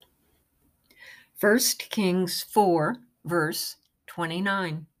1 Kings 4, verse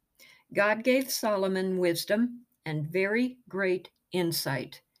 29. God gave Solomon wisdom and very great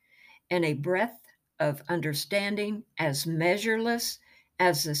insight, and a breadth of understanding as measureless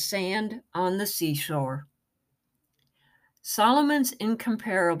as the sand on the seashore. Solomon's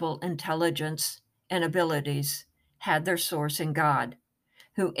incomparable intelligence and abilities had their source in God,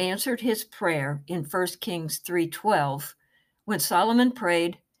 who answered his prayer in 1 Kings 3:12 when Solomon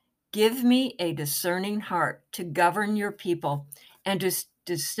prayed, "Give me a discerning heart to govern your people and to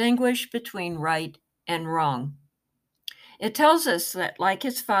distinguish between right and wrong." It tells us that, like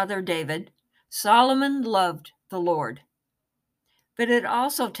his father David, Solomon loved the Lord. But it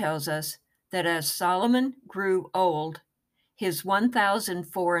also tells us that as Solomon grew old, his 1,000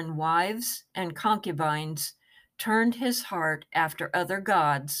 foreign wives and concubines turned his heart after other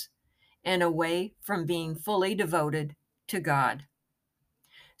gods and away from being fully devoted to God.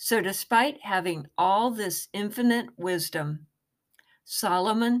 So, despite having all this infinite wisdom,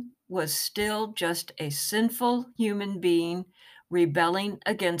 Solomon was still just a sinful human being rebelling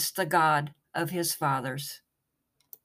against the God of his fathers.